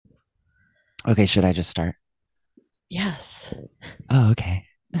Okay, should I just start? Yes. Oh, okay.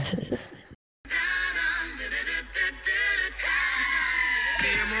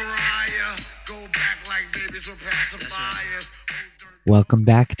 Welcome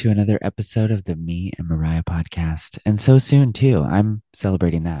back to another episode of the Me and Mariah podcast. And so soon, too. I'm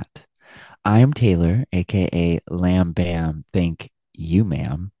celebrating that. I'm Taylor, aka Lamb Bam. Thank you,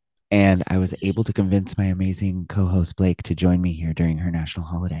 ma'am. And I was able to convince my amazing co host Blake to join me here during her national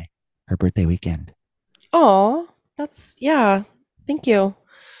holiday, her birthday weekend. Oh, yeah. Thank you.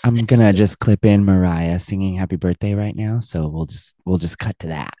 I'm gonna just clip in Mariah singing happy birthday right now, so we'll just cut to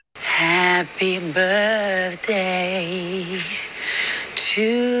that. Happy birthday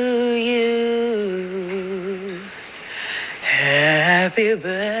to you. Happy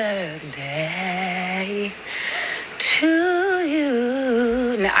birthday to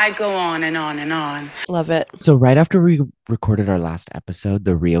you. Now I go on and on and on. Love it. So right after we recorded our last episode,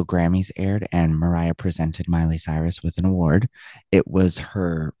 the real Grammys aired and Mariah presented Miley Cyrus with an award. It was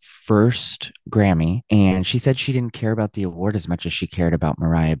her first Grammy, and she said she didn't care about the award as much as she cared about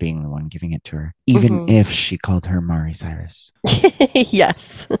Mariah being the one giving it to her, even Mhm. if she called her Mari Cyrus.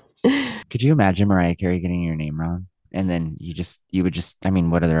 Yes. Could you imagine Mariah Carey getting your name wrong? And then you would just, I mean,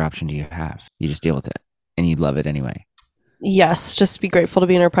 what other option do you have? You just deal with it and you love it anyway. Yes, just be grateful to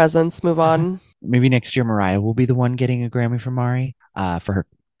be in her presence. Move on. Maybe next year Mariah will be the one getting a Grammy for Mari, for her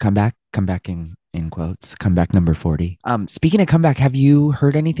comeback in quotes, comeback number 40. Speaking of comeback, have you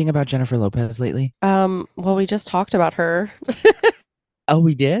heard anything about Jennifer Lopez lately? Well, we just talked about her. Oh,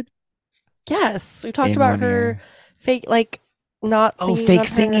 we did? Yes, we talked In about one her ear. fake, like not Oh, singing fake on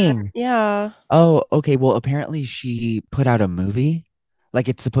her. singing. Yeah. Oh, okay. Well, apparently she put out a movie. Like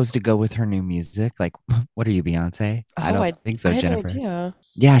it's supposed to go with her new music. Like, what are you, Beyonce? I Oh, don't I think I so, had no Jennifer. idea.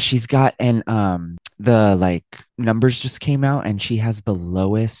 Yeah, she's got and the like numbers just came out and she has the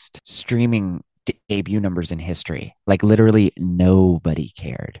lowest streaming debut numbers in history. Like literally nobody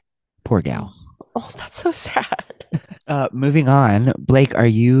cared. Poor Oh, gal. oh, that's so sad. Moving on. Blake, are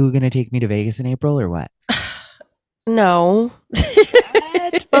you gonna take me to Vegas in April or what? No.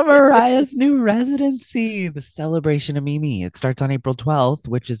 What? For Mariah's new residency, the celebration of Mimi. It starts on April 12th,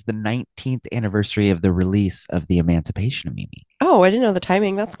 which is the 19th anniversary of the release of the Emancipation of Mimi. Oh, I didn't know the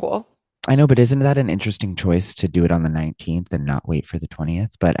timing. That's cool. I know, but isn't that an interesting choice to do it on the 19th and not wait for the 20th?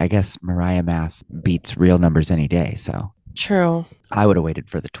 But I guess Mariah math beats real numbers any day. So True. I would have waited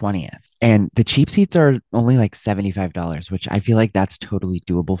for the 20th. And the cheap seats are only like $75, which I feel like that's totally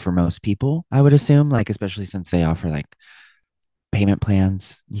doable for most people, I would assume, like especially since they offer like payment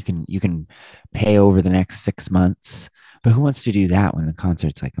plans. You can pay over the next 6 months. But who wants to do that when the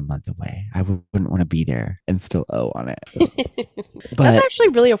concert's like a month away? I wouldn't want to be there and still owe on it. That's But actually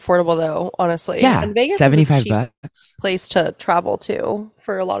really affordable though, honestly. yeah, And Vegas is a 75 cheap bucks. place to travel to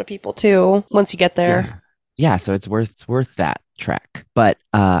for a lot of people too, once you get there. Yeah. Yeah, so it's worth that trek. But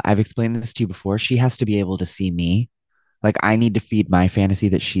I've explained this to you before. She has to be able to see me. Like I need to feed my fantasy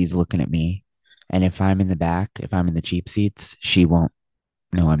that she's looking at me. And if I'm in the back, if I'm in the cheap seats, she won't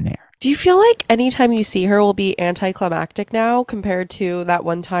know I'm there. Do you feel like anytime you see her will be anticlimactic now compared to that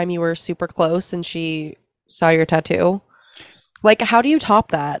one time you were super close and she saw your tattoo? Like, how do you top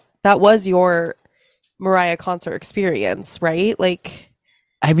that? That was your Mariah concert experience, right? Like,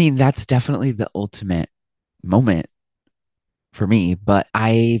 I mean, that's definitely the ultimate moment for me, but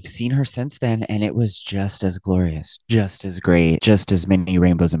I've seen her since then and it was just as glorious, just as great, just as many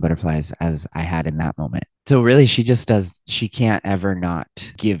rainbows and butterflies as I had in that moment. So really she can't ever not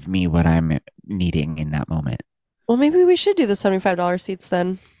give me what I'm needing in that moment. well, maybe we should do the $75 seats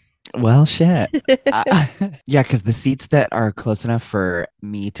then. Well, shit. Yeah, because the seats that are close enough for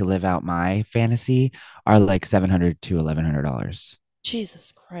me to live out my fantasy are like $700 to $1,100.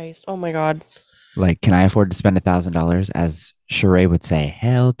 Jesus Christ. Oh my God. Like, can I afford to spend $1,000? As Sheree would say,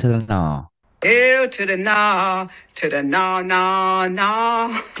 hell to the no. Ew to the no, no,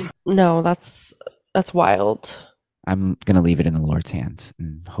 no. No, that's wild. I'm gonna leave it in the Lord's hands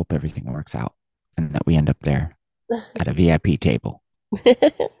and hope everything works out and that we end up there at a VIP table.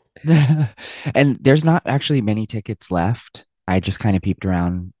 And there's not actually many tickets left. I just kind of peeped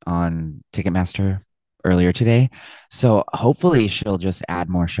around on Ticketmaster earlier today. So hopefully she'll just add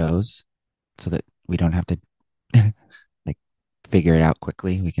more shows so that we don't have to like figure it out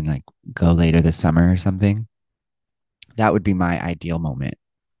quickly. We can like go later this summer or something. That would be my ideal moment.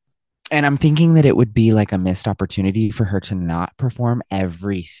 And I'm thinking that it would be like a missed opportunity for her to not perform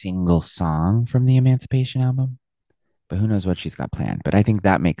every single song from the Emancipation album. But who knows what she's got planned. But I think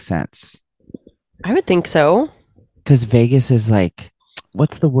that makes sense. I would think so. Because Vegas is like,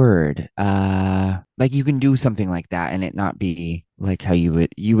 what's the word? Like you can do something like that and it not be like how you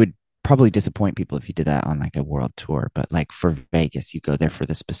would probably disappoint people if you did that on like a world tour, but like for Vegas, you go there for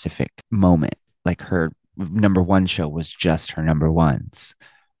the specific moment. Like her number one show was just her number ones.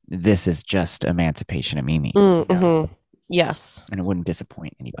 This is just Emancipation of Mimi, you know, Mm-hmm. Yes. and it wouldn't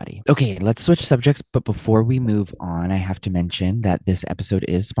disappoint anybody. Okay, let's switch subjects. But before we move on, I have to mention that this episode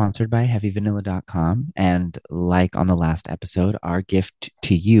is sponsored by heavyvanilla.com. And like on the last episode, our gift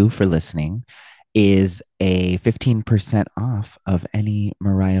to you for listening is a 15% off of any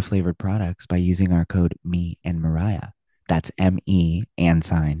Mariah flavored products by using our code me and Mariah. That's ME and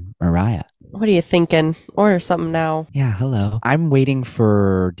sign Mariah. What are you thinking? Order something now. Yeah, hello. I'm waiting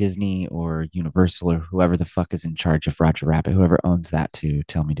for Disney or Universal or whoever the fuck is in charge of Roger Rabbit, whoever owns that, to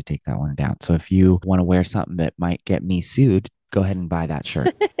tell me to take that one down. So if you want to wear something that might get me sued, go ahead and buy that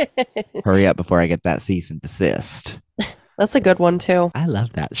shirt. Hurry up before I get that cease and desist. That's a good one too. I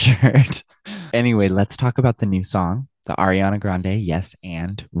love that shirt. Anyway, let's talk about the new song, the Ariana Grande Yes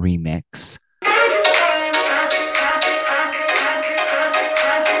and remix.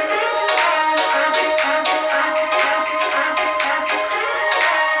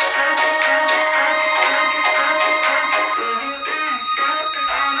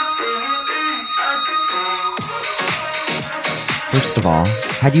 First of all,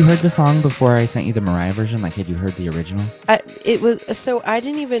 had you heard the song before I sent you the Mariah version? Like, had you heard the original? It was so I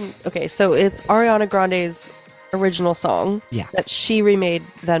didn't even okay. So it's Ariana Grande's original song Yeah. that she remade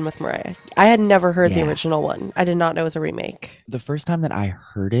then with Mariah. I had never heard the Yeah. original one. I did not know it was a remake. The first time that I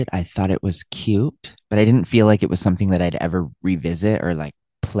heard it, I thought it was cute, but I didn't feel like it was something that I'd ever revisit or like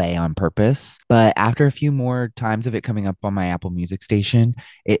play on purpose. But after a few more times of it coming up on my Apple Music station,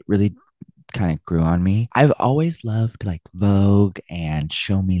 it really kind of grew on me. I've always loved like Vogue and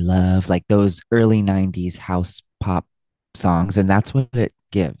Show Me Love, like those early 90s house pop songs, and that's what it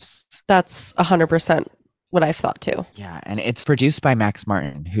gives. That's 100% what I've thought too. Yeah, and it's produced by Max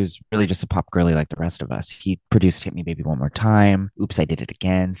Martin, who's really just a pop girly like the rest of us. He produced Hit Me Baby One More Time, Oops, I Did It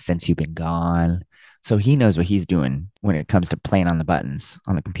Again, Since You've Been Gone. So he knows what he's doing when it comes to playing on the buttons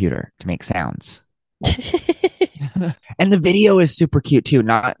on the computer to make sounds. And the video is super cute too.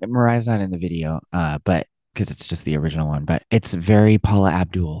 Not Mariah's not in the video, but because it's just the original one, but it's very Paula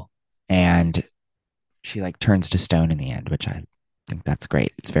Abdul. And she like turns to stone in the end, which I think that's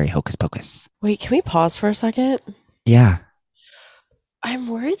great. It's very hocus pocus. Wait, can we pause for a second? Yeah. I'm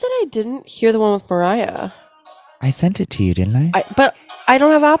worried that I didn't hear the one with Mariah. I sent it to you, didn't I? But I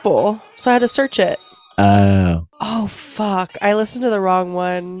don't have Apple, so I had to search it. Oh. Oh fuck! I listened to the wrong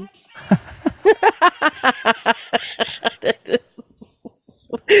one.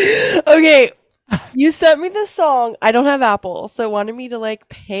 Okay, you sent me the song. I don't have Apple, so it wanted me to like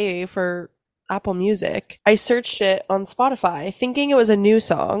pay for Apple Music. I searched it on Spotify thinking it was a new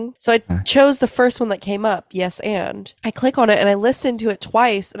song. So I Huh. chose the first one that came up, Yes and. I click on it and I listened to it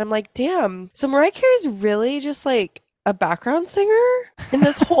twice and I'm like, damn. So Mariah Carey's really just like a background singer in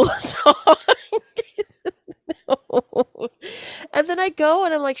this whole song. And then I go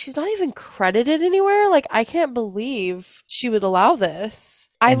and I'm like, she's not even credited anywhere. Like, I can't believe she would allow this.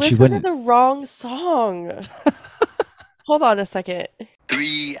 I And she listened to wouldn't. the wrong song. Hold on a second.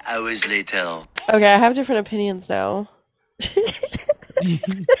 3 hours later. Okay, I have different opinions now.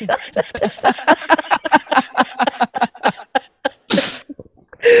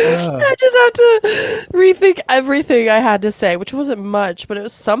 I just have to rethink everything I had to say, which wasn't much, but it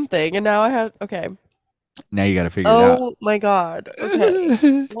was something. And now I have, okay. Now you got to figure it out. Oh my God.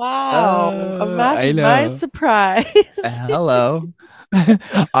 Okay. Wow. Oh, I Imagine my know. surprise. Hello.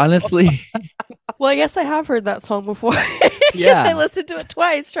 Honestly, Well, I guess I have heard that song before. Yeah. I listened to it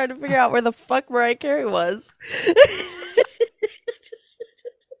twice trying to figure out where the fuck Mariah Carey was.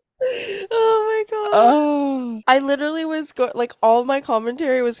 Oh my God. oh, I literally was like, all my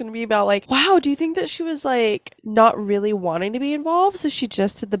commentary was going to be about like, wow, do you think that she was like not really wanting to be involved? So she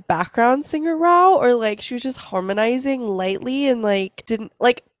just did the background singer route, or like she was just harmonizing lightly and like didn't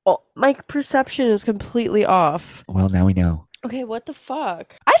like, oh, my perception is completely off. well, now we know. Okay, what the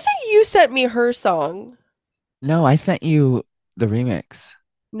fuck? I think you sent me her song. No, I sent you the remix.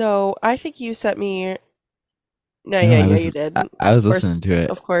 No, I think you sent me. No, No, yeah, I was, you did. I was Of course, listening to it.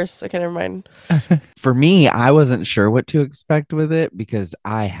 Of course. Okay, never mind. For me, I wasn't sure what to expect with it because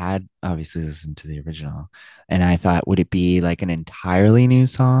I had obviously listened to the original and I thought, would it be like an entirely new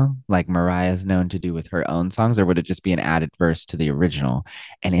song like Mariah's known to do with her own songs, or would it just be an added verse to the original?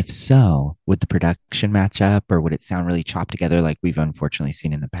 And if so, would the production match up or would it sound really chopped together like we've unfortunately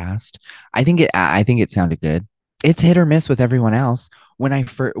seen in the past? I think it sounded good. It's hit or miss with everyone else. When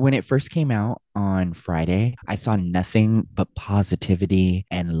it first came out on Friday, I saw nothing but positivity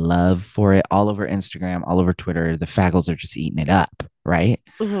and love for it all over Instagram, all over Twitter. The faggles are just eating it up, right?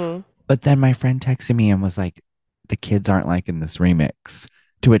 Hmm. But then my friend texted me and was like, "The kids aren't liking this remix."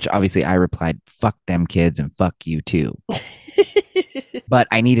 To which obviously I replied, "Fuck them kids and fuck you too." But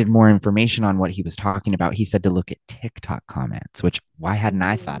I needed more information on what he was talking about. He said to look at TikTok comments, which why hadn't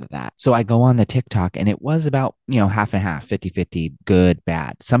I thought of that? So I go on the TikTok and it was about, half and half, 50-50, good,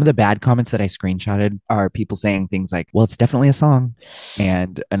 bad. Some of the bad comments that I screenshotted are people saying things like, well, it's definitely a song.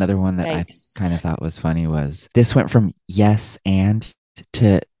 And another one that I Nice. kind of thought was funny was this went from yes and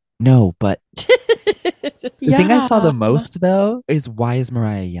to no, but the thing I Yeah. saw the most though is why is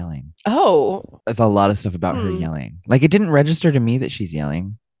Mariah yelling? Oh. There's a lot of stuff about her Hmm. yelling. Like it didn't register to me that she's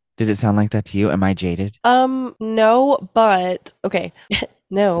yelling. Did it sound like that to you? Am I jaded? No, but okay.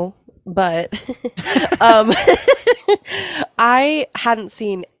 No, but um I hadn't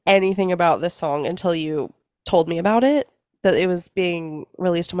seen anything about this song until you told me about it, that it was being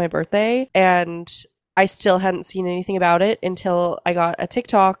released on my birthday, and I still hadn't seen anything about it until I got a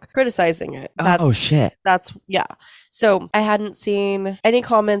TikTok criticizing it. Oh shit. That's yeah. So I hadn't seen any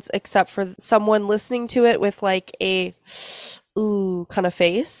comments except for someone listening to it with like a ooh kind of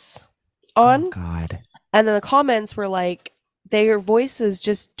face Oh on. God. And then the comments were like, their voices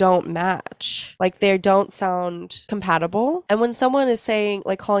just don't match. Like they don't sound compatible. And when someone is saying,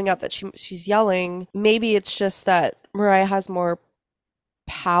 like calling out that she's yelling, maybe it's just that Mariah has more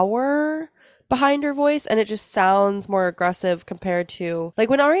power behind her voice and it just sounds more aggressive compared to like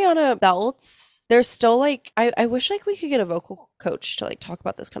when Ariana belts, there's still like I wish like we could get a vocal coach to like talk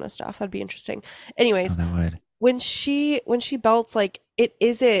about this kind of stuff. That'd be interesting. Oh, Anyways, that would. when she belts, like it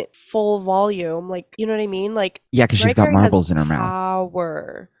isn't full volume, like you know what I mean, like Yeah, because she's Mariah got Carey has marbles in her mouth.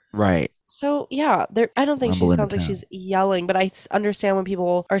 power. Right. So yeah, there I don't think she Rumble in the sounds like tone. she's yelling, but understand when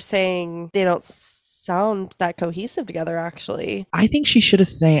people are saying they don't sound that cohesive together actually. I think she should have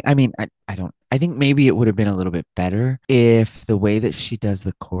sang. I mean, I don't. I think maybe it would have been a little bit better if the way that she does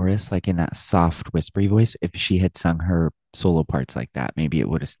the chorus, like in that soft, whispery voice, if she had sung her solo parts like that, maybe it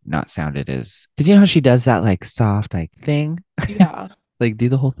would have not sounded as. Because you know how she does that like soft like thing, Yeah. like do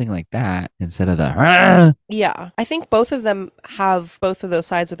the whole thing like that instead of the. "Rah." Yeah. I think both of them have both of those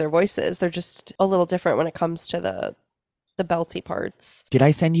sides of their voices. They're just a little different when it comes to the belty parts. Did I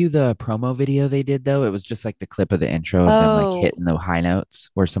send you the promo video they did though? It was just like the clip of the intro of them like Oh, hitting the high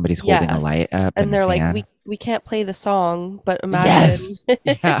notes where somebody's holding a light yes. up And and a they're like, fan. we can't play the song, but imagine. Yes.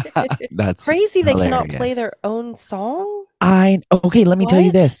 Yeah. That's Crazy they cannot play hilarious. their own song? I okay, let me tell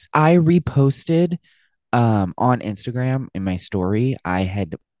you What? this. I reposted on Instagram in my story. I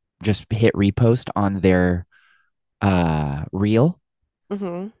had just hit repost on their reel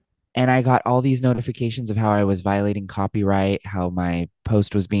Mm-hmm. and I got all these notifications of how I was violating copyright, how my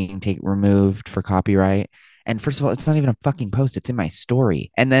post was being removed for copyright. And first of all, it's not even a fucking post, it's in my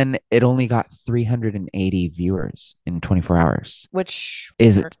story. And then it only got 380 viewers in 24 hours. Which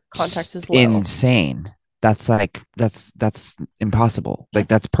Is for context is low. insane. That's like that's impossible. Like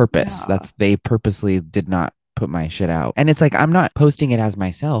That's that's purpose. yeah. That's they purposely did not put my shit out. And it's like I'm not posting it as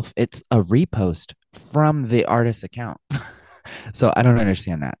myself. It's a repost from the artist's account. So I don't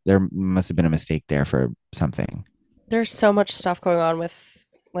understand that. There must have been a mistake there for something. There's so much stuff going on with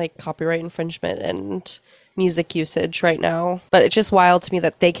like copyright infringement and music usage right now. But it's just wild to me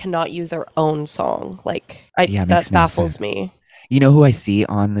that they cannot use their own song. Like I Yeah, it that makes no baffles sense. me. You know who I see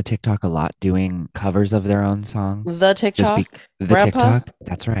on the TikTok a lot doing covers of their own songs? The Just be TikTok the grandpa? TikTok.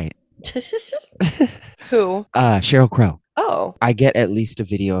 That's right. Who? Cheryl Crow. Oh. I get at least a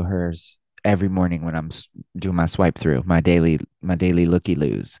video of hers every morning when I'm doing my swipe through my daily looky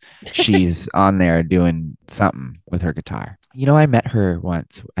loos. She's on there doing something with her guitar. You know, I met her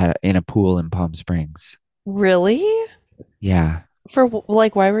once in a pool in Palm Springs. Really? Yeah, For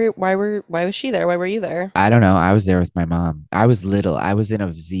like why was she there? Why were you there? I don't know. I was there with my mom. I was little. I was in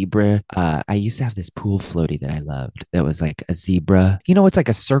a zebra. I used to have this pool floaty that I loved. That was like a zebra. You know, it's like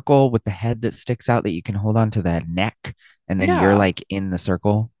a circle with the head that sticks out that you can hold on to the neck, and then you're Yeah. like in the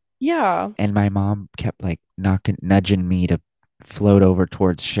circle. Yeah. And my mom kept like nudging me to float over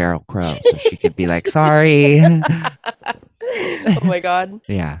towards Cheryl Crow so she could be like, sorry. Oh my God.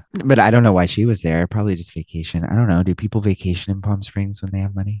 Yeah. But I don't know why she was there. Probably just vacation. I don't know. Do people vacation in Palm Springs when they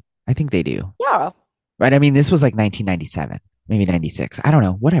have money? I think they do. Yeah. Right. I mean, this was like 1997, maybe 96. I don't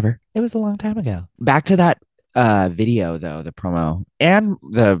know. Whatever. It was a long time ago. Back to that video though, the promo and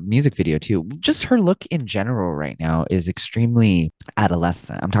the music video too. Just her look in general right now is extremely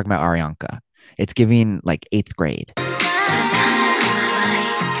adolescent. I'm talking about Arianka. It's giving like eighth grade.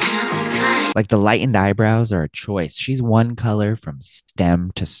 Like the lightened eyebrows are a choice. She's one color from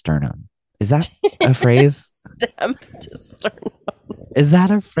stem to sternum. Is that a phrase? Stem to sternum. Is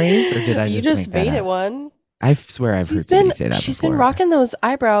that a phrase, or did I You just just make that made it up? one. I swear I've heard somebody say that She's been before. rocking those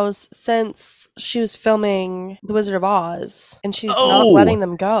eyebrows since she was filming The Wizard of Oz, and she's not Oh, letting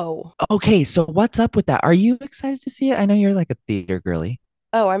them go. okay. So what's up with that? Are you excited to see it? I know you're like a theater girly,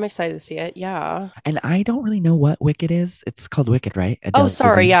 Oh, I'm excited to see it. Yeah. and I don't really know what Wicked is. It's called Wicked, right? Oh, Adele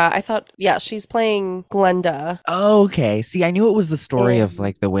sorry. Dazeem. Yeah, I thought. Yeah, she's playing Glenda. Oh, okay. See, I knew it was the story of In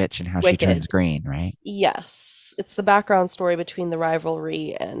like the witch and how she turns Wicked. green, right? Yes, it's the background story between the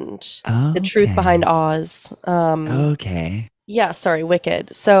rivalry and the truth behind Okay. Oz. Okay. Yeah, sorry,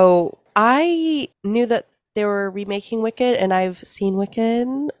 Wicked. So I knew that they were remaking Wicked, and I've seen Wicked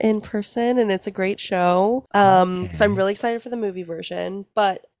in person, and it's a great show. So I'm Okay. really excited for the movie version,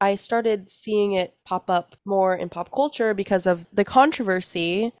 but I started seeing it pop up more in pop culture because of the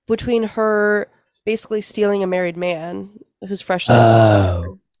controversy between her basically stealing a married man who's freshly out of the Oh.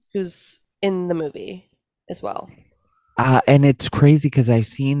 fire, who's in the movie as well. And it's crazy because I've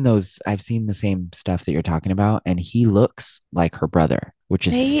seen the same stuff that you're talking about, and he looks like her brother, which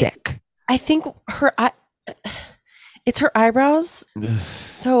is They, sick. I think it's her eyebrows. Ugh.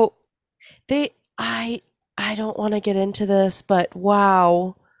 So they, I don't want to get into this, but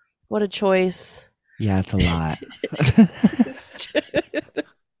wow, what a choice! Yeah, it's a lot.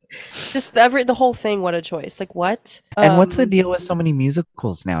 Just the whole thing, what a choice! Like what? And what's the deal with so many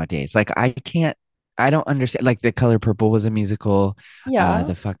musicals nowadays? Like I don't understand. Like The Color Purple was a musical. Yeah.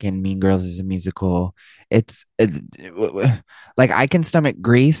 The fucking Mean Girls is a musical. It's like I can stomach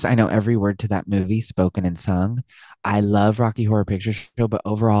Grease. I know every word to that movie spoken and sung. I love Rocky Horror Picture Show, but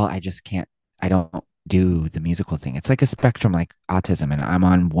overall I just can't. I don't do the musical thing. It's like a spectrum, like autism, and I'm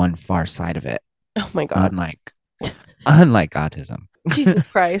on one far side of it. Oh my God. Unlike unlike autism. Jesus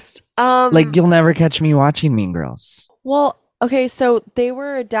Christ. Like you'll never catch me watching Mean Girls. Well, okay, so they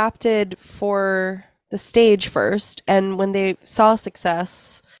were adapted for the stage first, and when they saw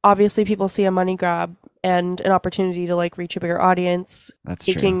success, obviously people see a money grab and an opportunity to like reach a bigger audience, That's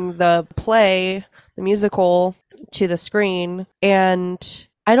true. taking the play, the musical to the screen. And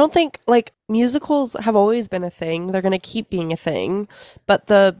I don't think like musicals have always been a thing. They're going to keep being a thing, but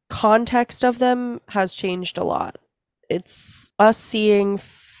the context of them has changed a lot. It's us seeing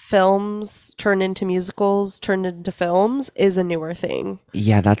films turn into musicals, turned into films is a newer thing.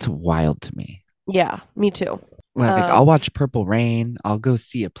 Yeah, that's wild to me. Yeah, me too. Like I'll watch Purple Rain, I'll go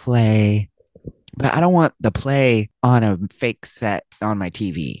see a play, but I don't want the play on a fake set on my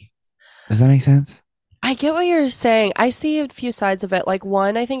TV. Does that make sense? I get what you're saying. I see a few sides of it. Like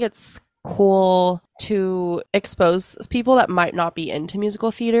one, I think it's cool to expose people that might not be into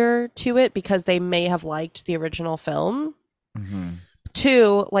musical theater to it because they may have liked the original film. Mm-hmm.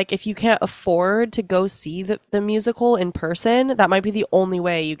 Two, like if you can't afford to go see the musical in person, that might be the only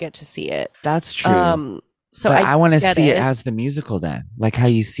way you get to see it. That's true. So But I I want to get see it it. as the musical then, like how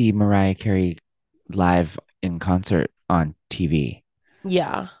you see Mariah Carey live in concert on TV.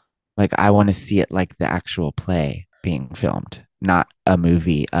 Yeah. Like I want to see it like the actual play being filmed, not a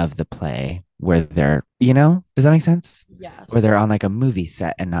movie of the play where they're, does that make sense? Yes. Where they're on like a movie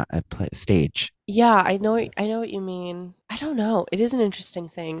set and not a stage. Yeah, I know what you mean. I don't know. It is an interesting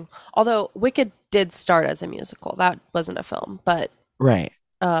thing. Although Wicked did start as a musical. That wasn't a film, but Right.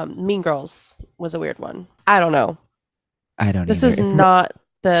 Mean Girls was a weird one. I don't know. I don't This either. is not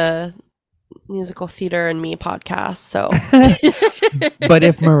the musical theater and me podcast, so But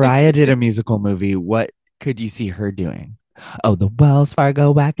if Mariah did a musical movie, what could you see her doing? Oh, the Wells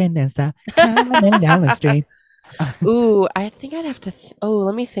Fargo wagon and stuff coming down the street. Ooh, I think I'd have to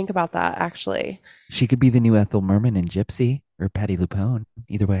let me think about that actually. She could be the new Ethel Merman in Gypsy or Patty LuPone.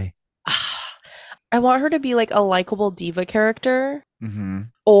 Either way. I want her to be like a likable diva character Mm-hmm.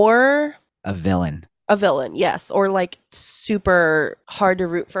 or A villain. a villain, yes, or like super hard to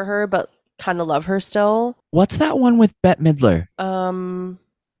root for her but kind of love her still. What's that one with Bette Midler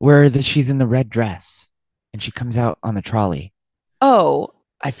where she's in the red dress and she comes out on the trolley? Oh,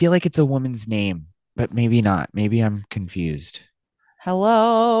 I feel like it's a woman's name, but maybe not. Maybe I'm confused.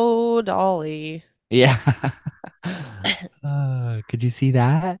 hello, Dolly. Yeah. Could you see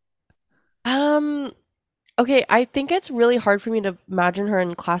that? Okay, I think it's really hard for me to imagine her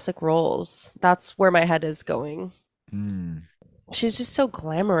in classic roles. That's where my head is going. Mm. She's just so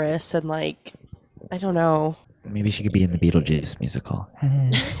glamorous and like, I don't know. Maybe she could be in the Beetlejuice musical.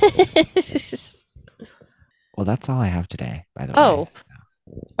 Well, that's all I have today, by the way. Oh,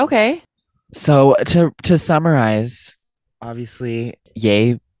 okay. So to summarize, obviously,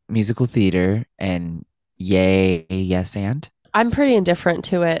 yay musical theater and yay yes and. I'm pretty indifferent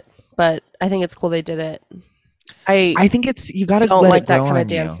to it, but I think it's cool they did it. I I think it's you got to don't let it like that grow kind of on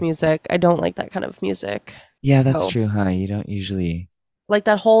dance you. music. I don't like that kind of music. Yeah, that's So, true, huh? You don't usually. like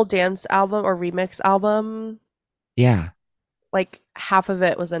that whole dance album or remix album, Yeah, like half of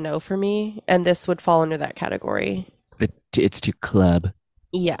it was a no for me, and this would fall under that category. it's too club.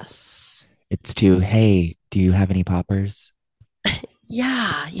 Yes. It's too, hey, do you have any poppers?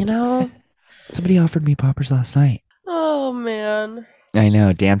 Yeah, you know? Somebody offered me poppers last night. Oh man. I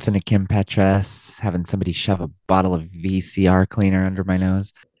know, dancing to Kim Petras, having somebody shove a bottle of VCR cleaner under my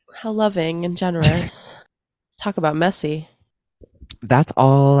nose. How loving and generous. Talk about messy. That's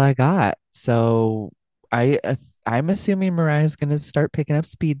all I got. So I'm assuming Mariah's gonna start picking up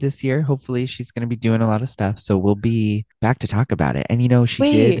speed this year. Hopefully, she's gonna be doing a lot of stuff. So we'll be back to talk about it. And she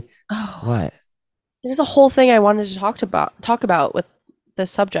did Wait. Oh, what? there's a whole thing I wanted to talk about with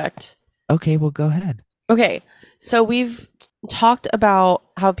this subject. Okay, well, go ahead. Okay. So we've talked about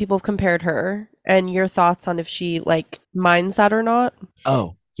how people have compared her and your thoughts on if she like minds that or not.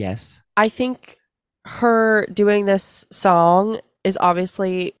 Oh, yes, I think her doing this song is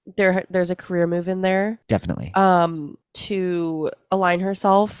obviously there's a career move in there definitely. to align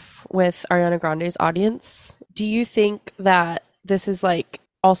herself with Ariana Grande's audience. Do you think that this is like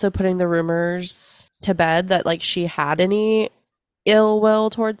also putting the rumors to bed that like she had any ill will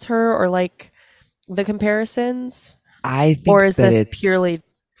towards her or like the comparisons? I Or think is that this it's purely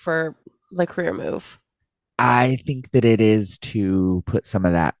for the career move? I think that it is to put some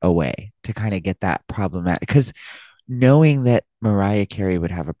of that away to kind of get that problematic because knowing that Mariah Carey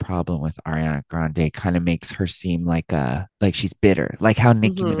would have a problem with Ariana Grande kind of makes her seem like she's bitter, like how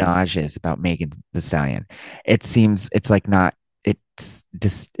Nicki Mm-hmm. Minaj is about Megan the Stallion. It seems it's like not it's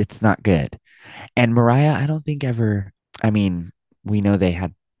just it's not good. And Mariah, I don't think ever. I mean, we know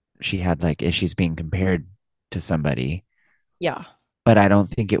she had like issues being compared to somebody, Yeah. but I don't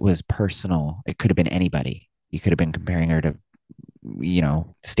think it was personal. It could have been anybody. You could have been comparing her to,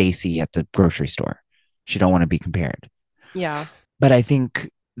 Stacy at the grocery store. She don't want to be compared. Yeah. But I think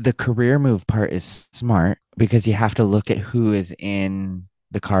the career move part is smart because you have to look at who is in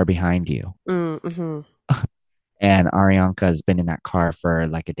the car behind you. Mm-hmm. And Arianka has been in that car for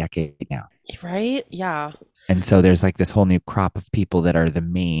like a decade now. Right? Yeah. And so there's like this whole new crop of people that are the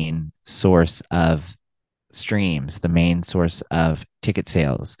main source of streams, the main source of ticket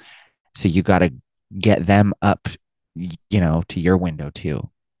sales. So you got to get them up, to your window too.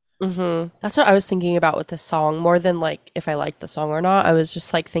 Mm-hmm. That's what I was thinking about with this song, more than like if I liked the song or not. I was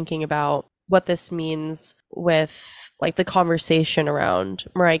just like thinking about what this means with like the conversation around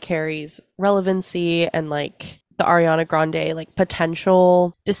Mariah Carey's relevancy and like the Ariana Grande like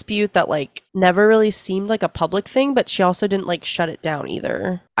potential dispute that like never really seemed like a public thing, but she also didn't like shut it down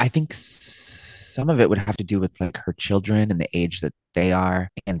either. I think some of it would have to do with like her children and the age that they are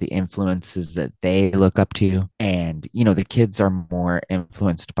and the influences that they look up to. And, the kids are more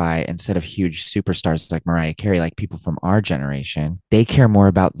influenced by, instead of huge superstars like Mariah Carey, like people from our generation, they care more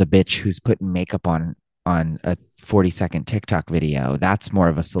about the bitch who's putting makeup on a 40-second TikTok video. That's more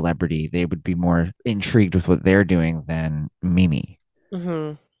of a celebrity. They would be more intrigued with what they're doing than Mimi.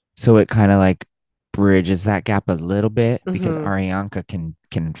 Mm-hmm. So it kind of like bridges that gap a little bit because Mm-hmm. Arianka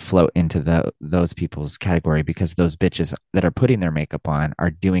can float into those people's category because those bitches that are putting their makeup on are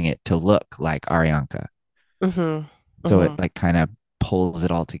doing it to look like Arianka. Mm-hmm. So it Mm-hmm. like kind of pulls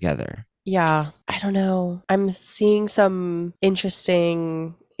it all together. Yeah, I don't know. I'm seeing some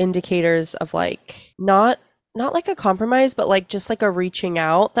interesting indicators of like not like a compromise, but like just like a reaching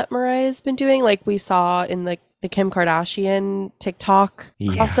out that Mariah's been doing. Like we saw in the Kim Kardashian TikTok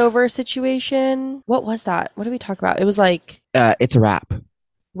Yeah. crossover situation. What was that? What did we talk about? It was like, It's a wrap.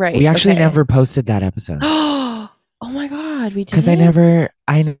 right, We actually okay. never posted that episode Oh my God, we because didn't?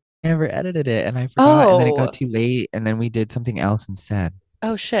 I never edited it and I forgot and then it got Oh. too late and then we did something else instead.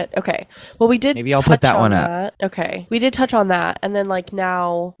 Oh shit. Okay. Well, we did Maybe I'll put touch that one on up. that. Okay. We did touch on that. And then like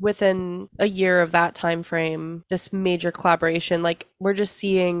now within a year of that time frame, this major collaboration, like we're just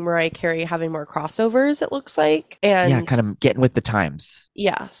seeing Mariah Carey having more crossovers, it looks like. Yeah, And kind of getting with the times.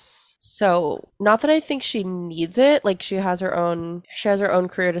 yes. So, not that I think she needs it, like she has her own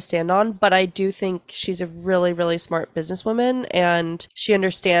career to stand on, but I do think she's a really really smart businesswoman and she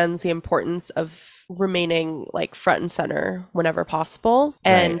understands the importance of remaining like front and center whenever possible.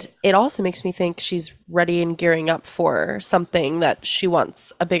 And Right. it also makes me think she's ready and gearing up for something that she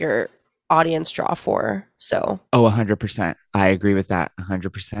wants a bigger audience draw for. So, Oh, 100%. I agree with that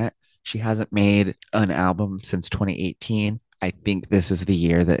 100%. She hasn't made an album since 2018. I think this is the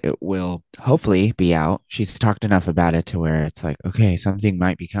year that it will hopefully be out. She's talked enough about it to where it's like, okay, something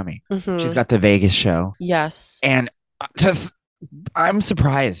might be coming. She's mhm. got the Vegas show. Yes. And just I'm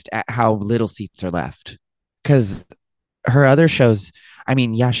surprised at how little seats are left because her other shows, I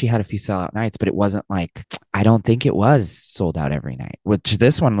mean, yeah, she had a few sellout nights, but it wasn't like, I don't think it was sold out every night, which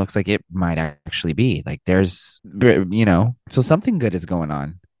this one looks like it might actually be. Like so something good is going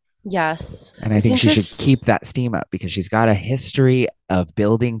on. Yes. And I It's think she should interest keep that steam up because she's got a history of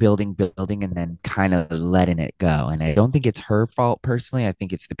building, building, building, and then kind of letting it go. And I don't think it's her fault personally. I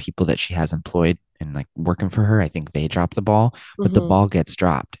think it's the people that she has employed and like working for her. I think they drop the ball, but the Mhm. ball gets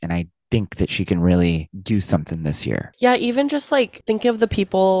dropped. And I think that she can really do something this year. Yeah, even just like think of the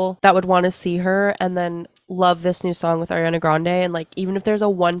people that would want to see her and then love this new song with Ariana Grande. And like, even if there's a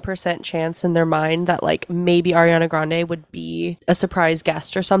 1% chance in their mind that like maybe Ariana Grande would be a surprise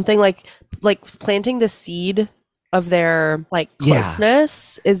guest or something, like planting the seed of their like Yeah,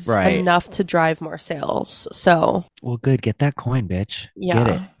 closeness is right. enough to drive more sales. So, Well, good. Get that coin, bitch. Get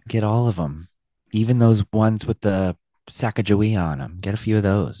it. yeah. Get all of them. Even those ones with the Sacagawea on them. Get a few of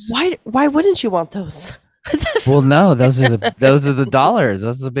those. Why wouldn't you want those? Well, no, those are the dollars.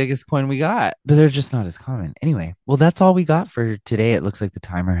 That's the biggest coin we got, but they're just not as common. Anyway, well, that's all we got for today. It looks like the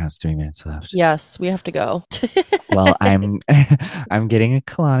timer has 3 minutes left. Yes, we have to go. Well, I'm I'm getting a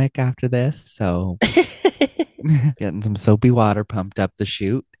colonic after this, so getting some soapy water pumped up the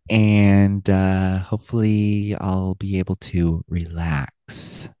chute, and hopefully I'll be able to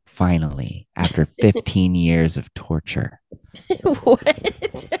relax finally after 15 years of torture.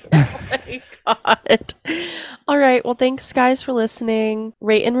 What? Oh my God. All right. Well, thanks, guys, for listening.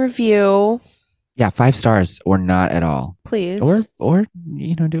 Rate and review, Yeah, 5 stars or not at all. Or please.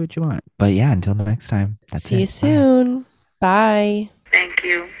 do what you want. But yeah, until next time. That's See you it. Bye. soon. Bye. Thank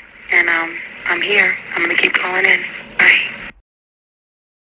you. And I'm here. I'm gonna keep calling in. Bye.